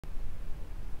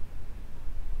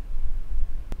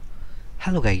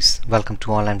Hello guys, welcome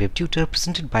to Online Web Tutor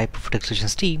presented by PHP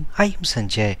Frameworks team. I am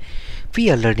Sanjay.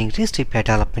 We are learning REST API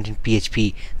development in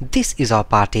PHP. This is our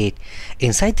part 8.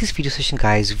 Inside this video session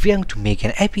guys, we are going to make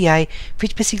an API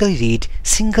which basically reads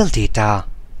single data.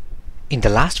 In the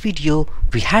last video,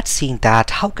 we had seen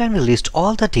that how can we list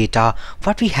all the data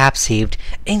what we have saved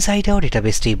inside our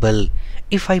database table.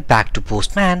 If I back to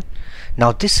POSTMAN,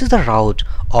 now this is the route,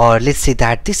 or let's say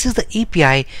that this is the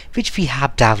API which we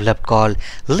have developed called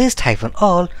list-all.php,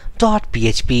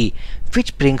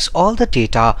 which brings all the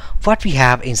data what we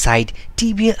have inside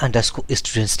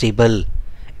tbl_students table.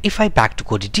 If I back to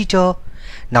code editor,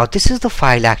 now this is the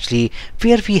file actually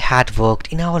where we had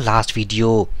worked in our last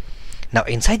video. Now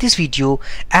inside this video,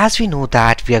 as we know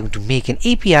that we are going to make an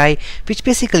API which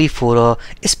basically for a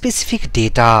specific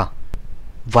data.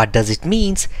 What does it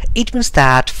means? It means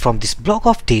that from this block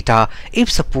of data, if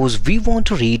suppose we want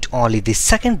to read only this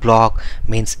second block,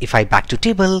 means if I back to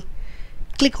table,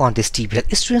 click on this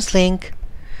tbl students link.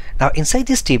 Now inside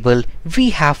this table we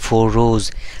have 4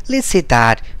 rows. Let's say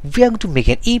that we are going to make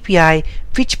an API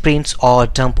which prints or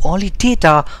dump only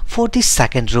data for this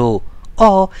second row.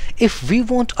 Or if we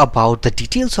want about the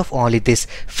details of only this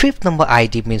 5th number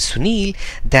ID means Sunil,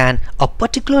 then a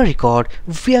particular record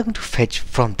we are going to fetch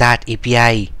from that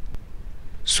API.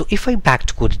 So if I back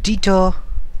to code editor,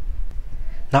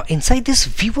 now inside this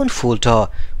v1 folder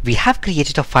we have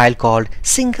created a file called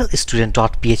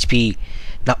singlestudent.php.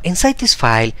 Now inside this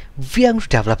file we are going to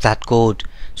develop that code.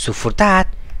 So for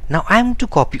that, now I am going to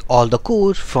copy all the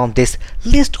code from this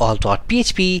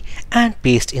list-all.php and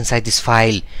paste inside this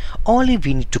file. Only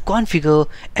we need to configure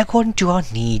according to our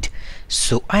need.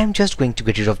 So I am just going to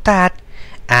get rid of that,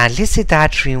 and let's say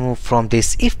that remove from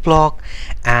this if block.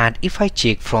 And if I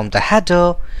check from the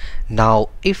header, now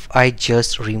if I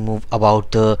just remove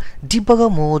about the debugger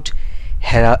mode,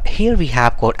 here we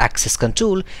have got access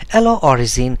control, allow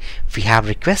origin, we have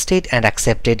requested and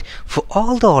accepted for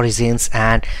all the origins,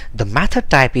 and the method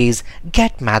type is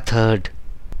get method.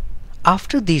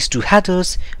 After these two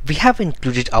headers, we have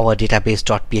included our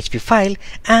database.php file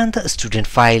and the student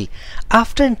file.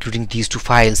 After including these two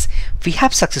files, we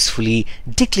have successfully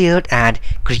declared and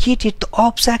created the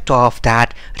object of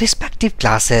that respective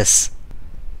classes.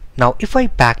 Now if I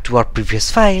back to our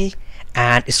previous file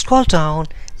and scroll down,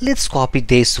 let's copy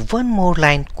this one more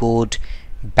line code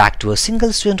back to a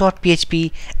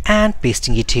singlestudent.php and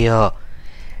pasting it here.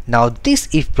 Now this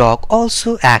if block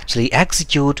also actually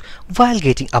execute while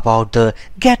getting about the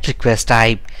get request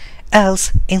type.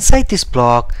 Else inside this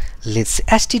block, let's say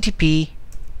http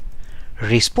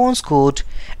response code,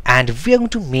 and we are going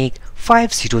to make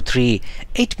 503.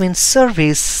 It means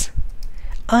service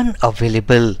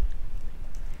unavailable,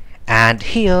 and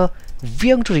here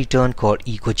we are going to return called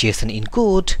echo.json in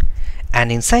code,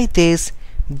 and inside this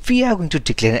we are going to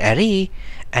declare an array,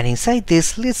 and inside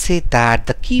this let's say that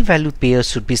the key value pair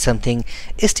should be something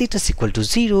status equal to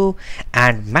 0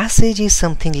 and message is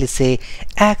something, let's say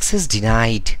access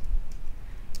denied.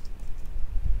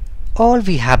 All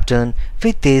we have done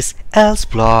with this else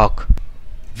block.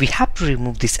 We have to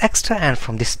remove this extra and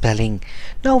from this spelling.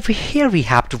 Now here we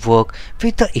have to work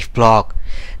with the if block.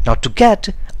 Now to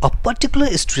get a particular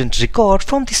student record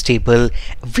from this table,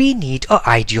 we need a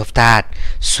ID of that.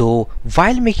 So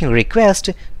while making a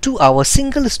request to our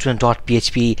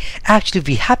singlestudent.php, actually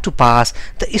we have to pass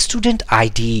the student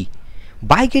ID.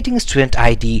 By getting a student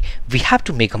ID, we have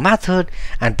to make a method,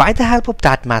 and by the help of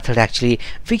that method actually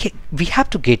we have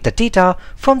to get the data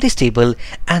from this table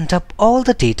and dump all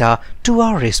the data to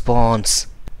our response.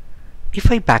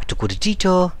 If I back to code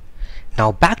editor,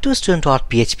 now back to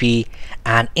student.php,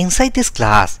 and inside this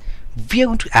class we are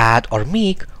going to add or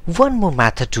make one more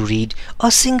method to read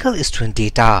a single student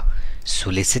data.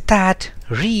 So let's say that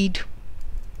read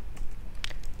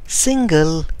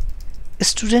single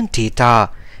student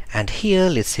data, and here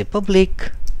let's say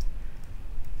public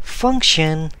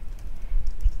function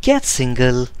get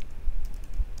single,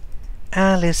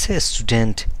 and let's say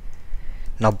student.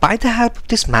 Now by the help of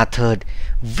this method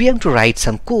we are going to write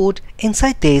some code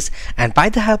inside this, and by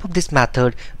the help of this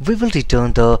method we will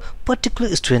return the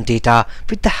particular student data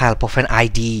with the help of an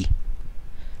ID.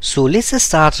 So let's just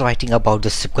start writing about the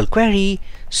SQL query.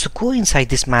 So go inside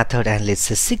this method and let's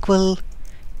say SQL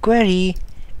query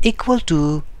equal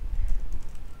to,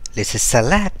 let's say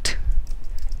select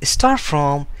start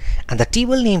from, and the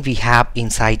table name we have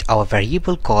inside our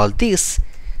variable called this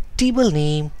table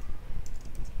name,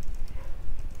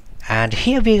 and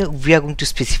here we are going to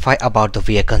specify about the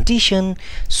where condition.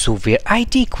 So where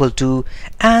id equal to,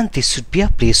 and this should be a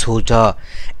placeholder.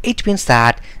 It means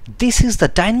that This is the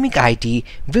dynamic ID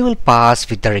we will pass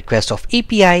with the request of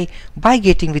API. By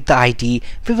getting with the ID,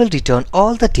 we will return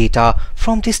all the data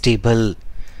from this table.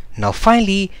 Now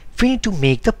finally, we need to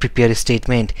make the prepare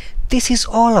statement. This is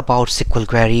all about SQL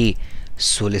query.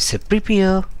 So let's say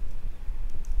prepare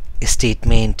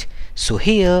statement. So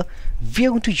here we are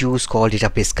going to use call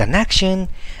database connection,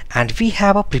 and we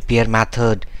have a prepare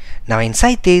method. Now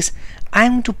inside this, I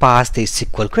am going to pass this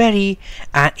SQL query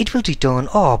and it will return an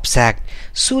object.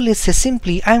 So let's say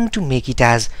simply I am going to make it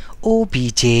as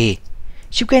obj.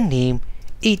 You can name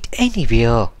it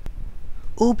anywhere.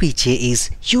 Obj is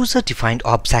user defined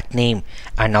object name.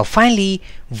 And now finally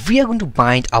we are going to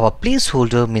bind our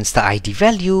placeholder, means the ID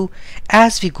value.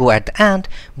 As we go at the end,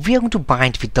 we are going to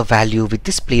bind with the value with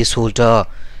this placeholder.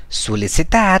 So let's say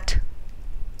that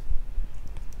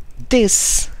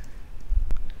this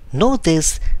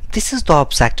is the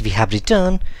object we have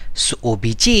returned. So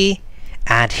obj,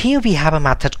 and here we have a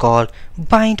method called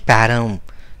bind param.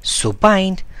 So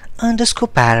bind underscore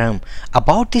param.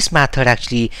 About this method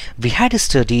actually we had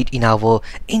studied in our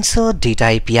insert data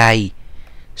API.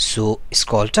 So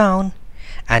scroll down,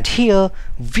 and here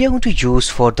we are going to use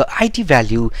for the ID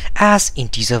value as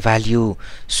integer value.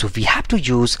 So we have to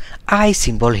use I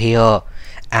symbol here,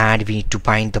 and we need to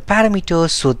bind the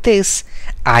parameters. So this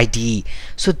ID,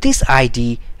 so this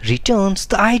ID returns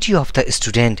the ID of the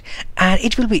student, and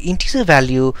it will be integer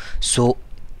value. So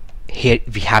here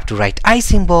we have to write I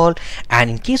symbol, and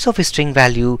in case of a string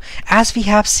value, as we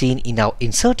have seen in our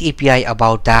insert API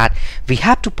about that, we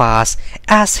have to pass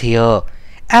as here.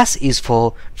 As is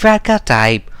for varchar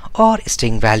type or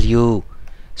string value.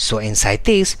 So inside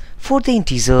this, for the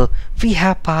integer we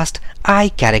have passed I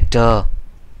character.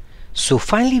 So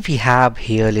finally we have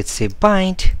here, let's say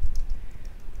bind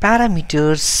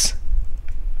parameters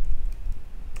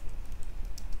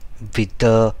with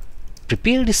the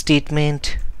prepared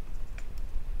statement.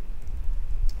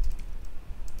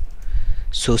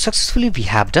 So successfully we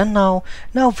have done now.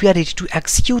 Now we are ready to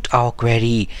execute our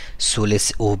query. So let's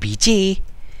say obj,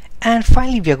 and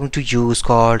finally we are going to use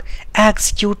called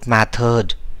execute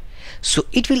method. So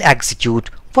it will execute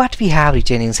what we have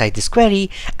written inside this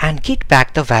query and get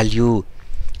back the value.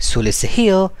 So let's say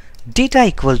here data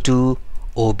equal to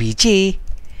obj,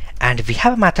 and we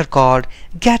have a method called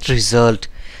get result.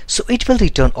 So it will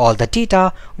return all the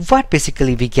data what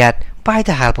basically we get by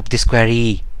the help of this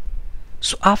query.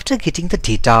 So after getting the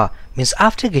data, means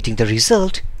after getting the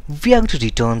result, we are going to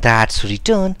return that. So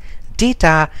return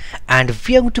data, and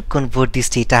we are going to convert this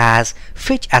data as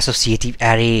fetch associative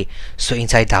array. So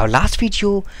inside our last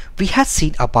video we had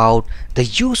seen about the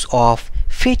use of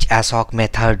fetch assoc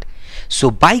method.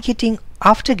 So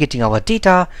after getting our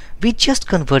data, we just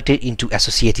convert it into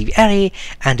associative array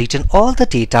and return all the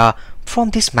data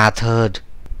from this method.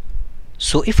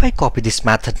 So if I copy this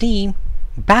method name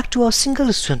back to our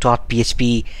single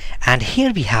student.php, and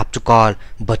here we have to call,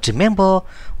 but remember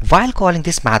while calling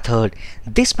this method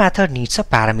needs a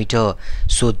parameter.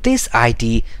 So this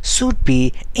ID should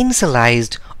be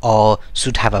initialized or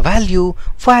should have a value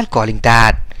while calling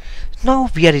that.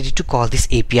 Now we are ready to call this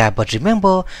API, but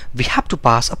remember we have to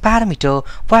pass a parameter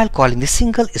while calling the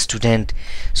single student.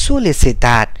 So let's say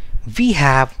that we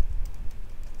have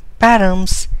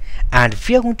params, and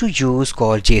we are going to use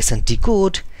called JSON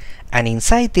decode, and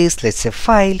inside this let's say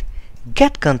file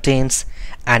get contents,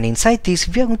 and inside this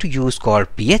we are going to use called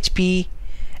PHP,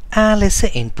 and let's say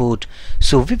input.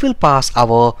 So we will pass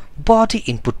our body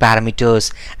input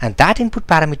parameters, and that input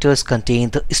parameters contain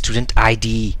the student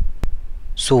ID.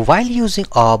 So while using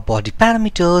our body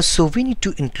parameters, so we need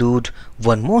to include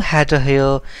one more header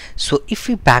here. So if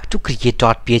we back to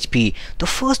create.php, the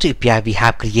first API we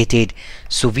have created,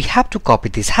 so we have to copy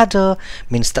this header,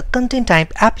 means the content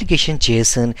type application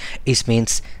JSON is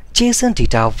means JSON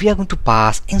data we are going to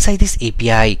pass inside this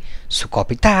API. So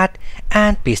copy that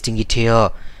and pasting it here.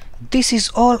 This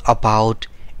is all about,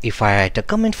 if I write a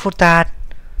comment for that,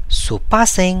 so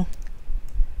passing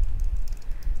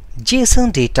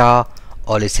JSON data,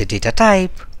 or let's say data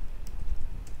type,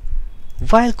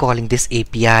 while calling this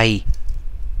API.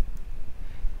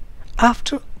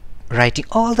 After writing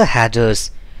all the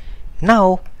headers,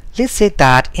 now let's say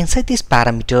that inside this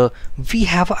parameter we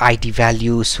have a ID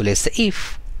value. So let's say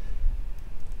if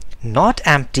not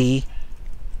empty,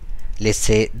 let's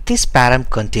say this param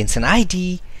contains an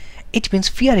ID, it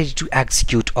means we are ready to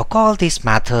execute or call this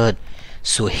method.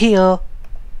 So here,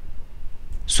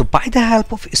 so by the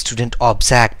help of student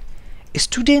object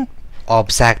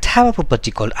have a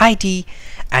property called ID,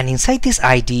 and inside this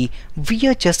ID we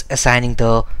are just assigning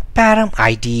the param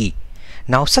ID.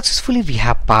 Now successfully we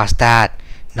have passed that.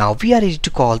 Now we are ready to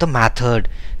call the method.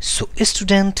 So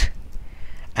student,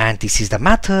 and this is the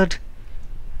method.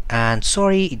 And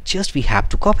sorry, it just we have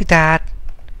to copy that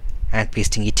and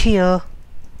pasting it here.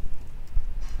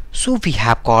 So we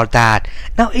have called that.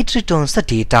 Now it returns the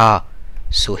data.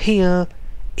 So here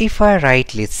if I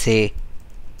write, let's say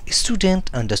student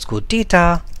underscore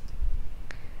data,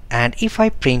 and if I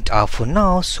print r for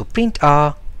now, so print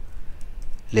r,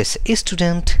 let's say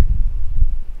student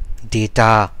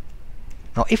data.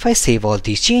 Now if I save all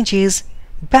these changes,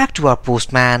 back to our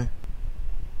Postman,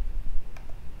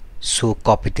 so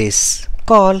copy this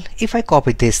call. If I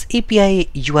copy this API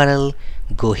URL,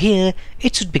 go here,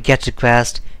 it should be get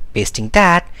request, pasting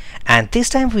that, and this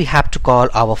time we have to call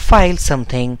our file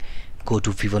something. Go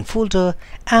to v1 folder,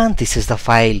 and this is the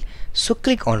file. So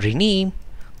click on rename,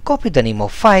 copy the name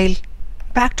of file,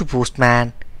 back to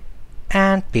Postman,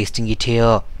 and pasting it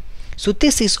here. So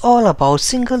this is all about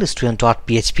single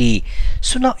student.php.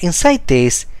 So now inside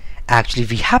this, actually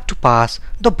we have to pass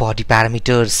the body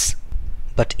parameters.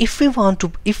 But if we want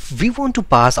to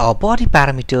pass our body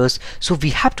parameters, so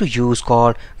we have to use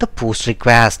called the post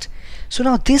request. So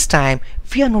now this time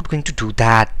we are not going to do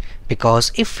that,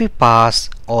 because if we pass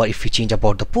or if we change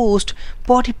about the post,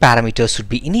 body parameters should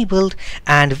be enabled,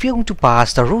 and we are going to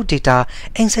pass the row data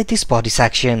inside this body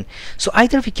section. So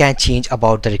either we can change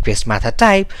about the request method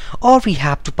type, or we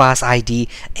have to pass ID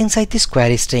inside this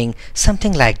query string,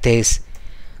 something like this.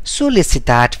 So let's say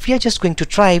that we are just going to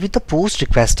try with the post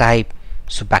request type.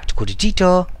 So back to code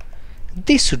editor,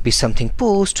 this should be something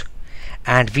post,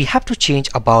 and we have to change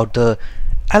about the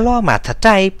allow method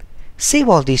type. Save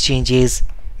all these changes,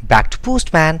 back to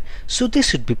Postman, so this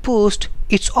should be post.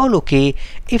 It's all okay.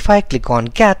 If I click on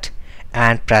get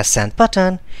and press send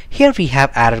button, here we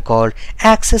have error called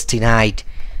access denied.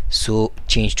 So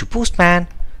change to Postman,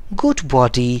 go to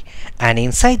body, and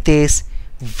inside this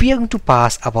we are going to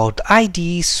pass about the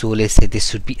ID. So let's say this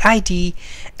should be ID,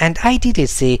 and ID,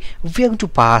 let's say we are going to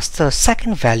pass the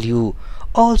second value.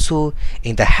 Also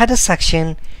in the header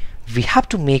section we have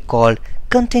to make called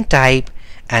content type,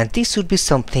 and this should be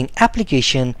something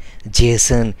application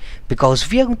JSON, because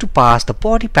we are going to pass the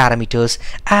body parameters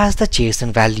as the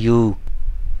JSON value.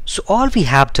 So all we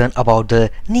have done about the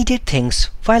needed things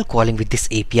while calling with this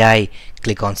API.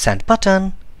 Click on send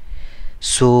button.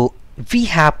 So we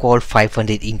have called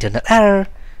 500 internal error.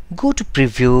 Go to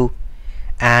preview,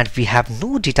 and we have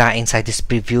no data inside this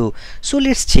preview. So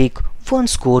let's check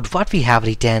once code what we have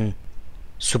written.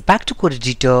 So back to code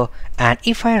editor, and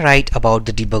if I write about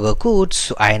the debugger code,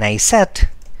 so ini set,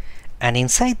 and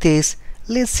inside this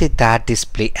let's say that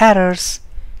display errors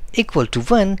equal to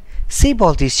 1. Save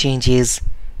all these changes,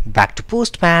 back to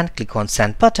Postman, click on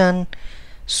send button.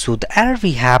 So the error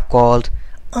we have called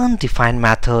undefined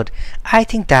method. I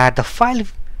think that the file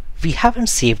we haven't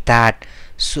saved that,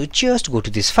 so just go to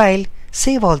this file,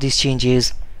 save all these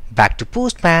changes, back to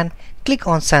Postman, click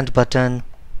on send button,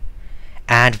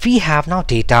 and we have now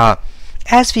data.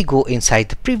 As we go inside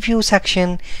the preview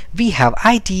section, we have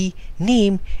ID,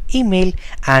 name, email,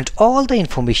 and all the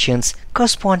informations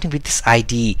corresponding with this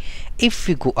ID. If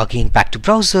we go again back to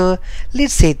browser,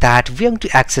 let's say that we are going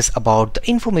to access about the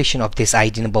information of this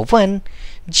ID number 1.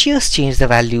 Just change the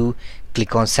value,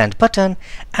 click on send button,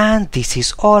 and this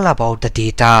is all about the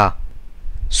data.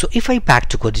 So if I back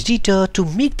to code editor to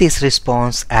make this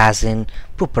response as in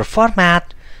proper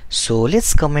format, so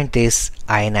let's comment this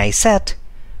ini set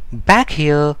back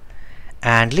here,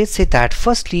 and let's say that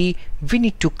firstly we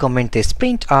need to comment this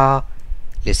print r,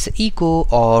 let's say echo,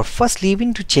 or firstly we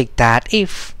need to check that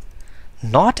if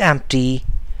not empty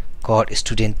called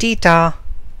student data.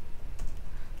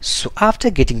 So after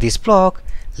getting this block,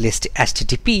 let's say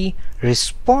http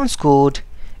response code,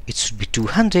 it should be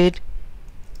 200,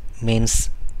 means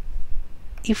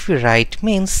if we write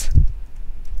means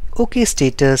okay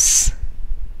status,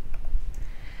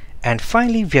 and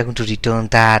finally we are going to return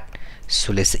that.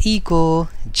 So let's say echo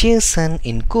JSON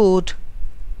in code,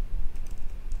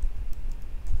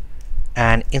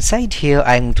 and inside here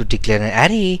I am going to declare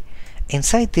an array.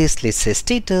 Inside this let's say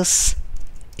status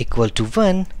equal to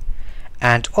 1,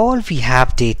 and all we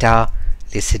have data,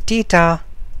 let's say data,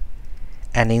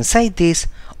 and inside this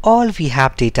all we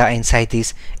have data inside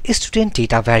this student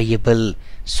data variable.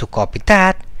 So copy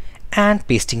that and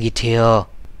pasting it here.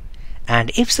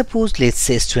 And if suppose let's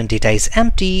say student data is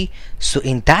empty, so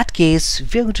in that case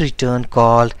we are going to return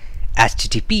called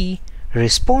http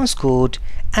response code,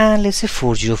 and let's say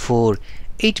 404.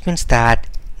 It means that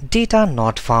data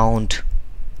not found.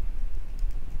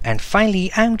 And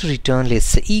finally I'm going to return let's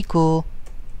say echo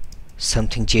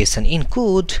something JSON in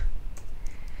code,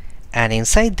 and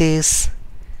inside this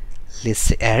let's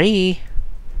say array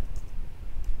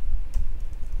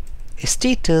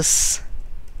status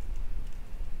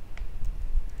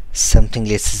something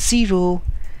let's say 0,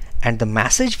 and the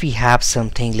message we have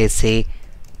something let's say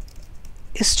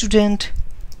student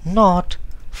not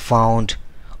found.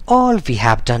 All we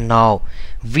have done now,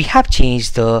 we have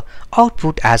changed the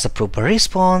output as a proper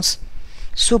response.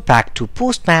 So back to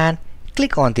Postman,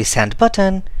 click on the send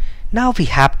button. Now we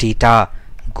have data.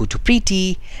 Go to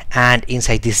pretty, and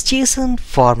inside this JSON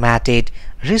formatted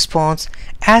response,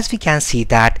 as we can see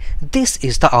that this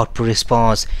is the output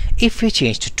response. If we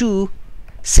change to 2,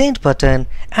 send button,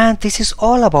 and this is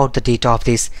all about the data of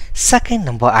this second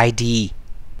number ID.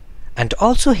 And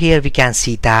also here we can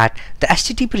see that the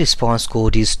HTTP response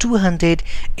code is 200.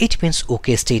 It means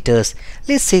OK status.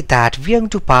 Let's say that we are going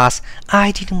to pass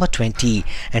ID number 20,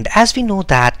 and as we know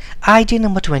that ID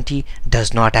number 20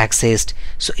 does not exist.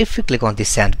 So if we click on the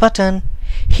send button,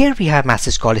 here we have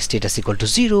message called status equal to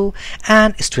 0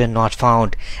 and student not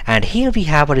found, and here we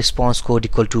have a response code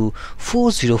equal to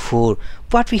 404,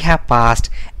 what we have passed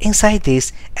inside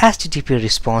this HTTP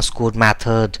response code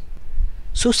method.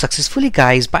 So successfully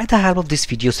guys, by the help of this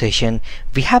video session,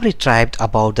 we have retrieved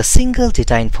about the single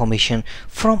data information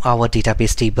from our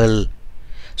database table.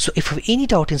 So if you have any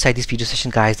doubt inside this video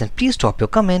session guys, then please drop your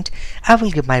comment. I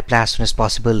will give my reply as soon as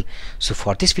possible. So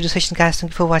for this video session guys,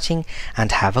 thank you for watching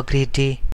and have a great day.